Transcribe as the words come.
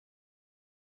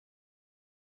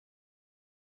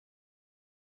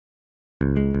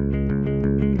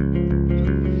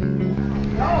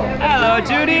Hello,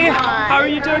 Judy. How are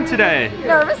you doing today?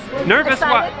 Nervous. Nervous?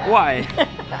 Why? Why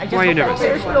are you nervous?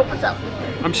 It opens up.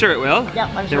 I'm sure it will. Yeah,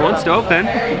 I'm sure it wants to open.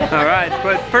 All right,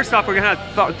 but first off, we're gonna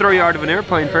have to throw you out of an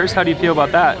airplane first. How do you feel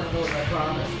about that?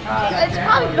 It's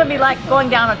probably gonna be like going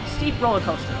down a steep roller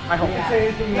coaster. I hope. You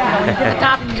get to the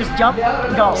top and you just jump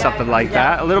and go. Something like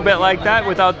that. A little bit like that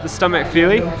without the stomach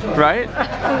feeling, right?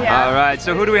 Yeah. All right.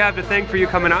 So who do we have to thank for you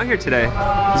coming out here today?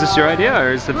 Is this your idea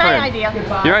or is it My friend? idea.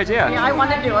 Your idea? Yeah, I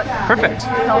want to do it. Perfect.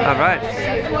 All right.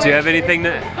 Do you have anything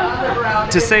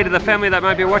to say to the family that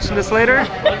might be watching this later?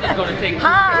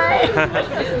 Hi.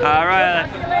 All right.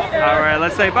 All right.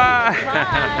 Let's say bye.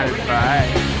 Bye.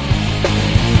 Bye.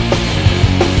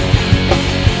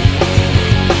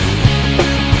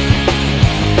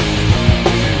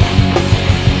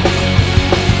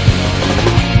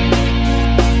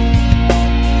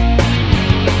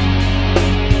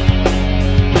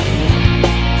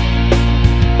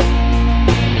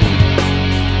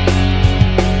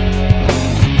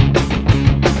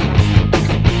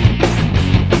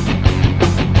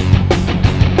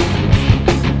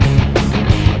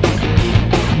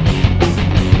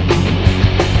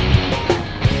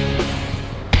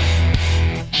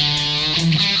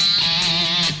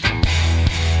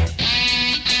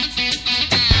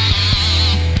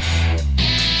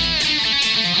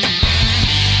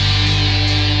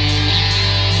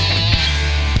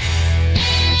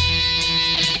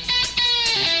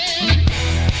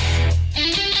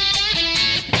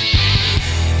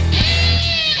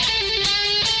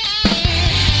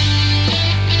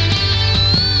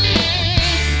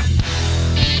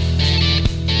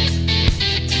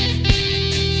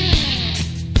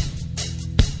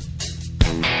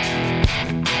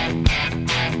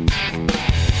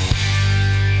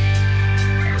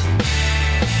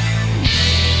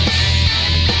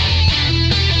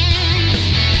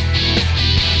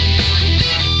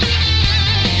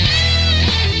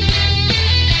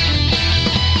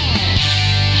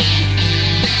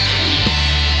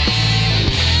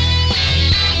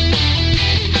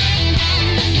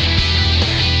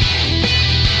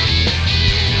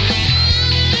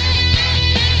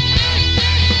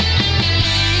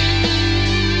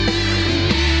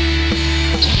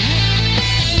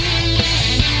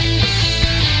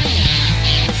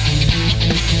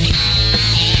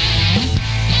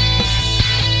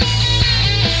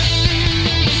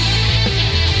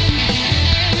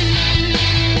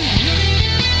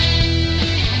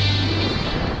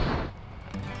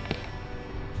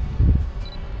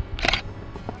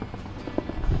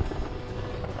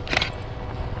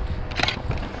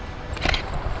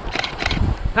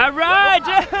 All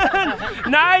right,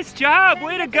 nice job,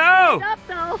 way to go.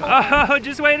 Oh,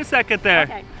 just wait a second there.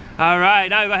 Okay. All right,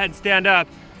 now go ahead and stand up.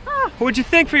 What'd you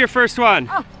think for your first one?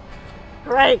 Oh,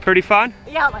 great. Pretty fun?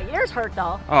 Yeah, my ears hurt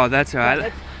though. Oh, that's all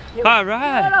right. It All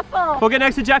right. Beautiful. We'll get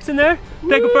next to Jackson there.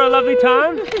 Thank you for a lovely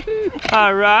time.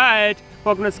 All right.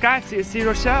 Welcome to Sky. See you,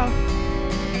 Rochelle.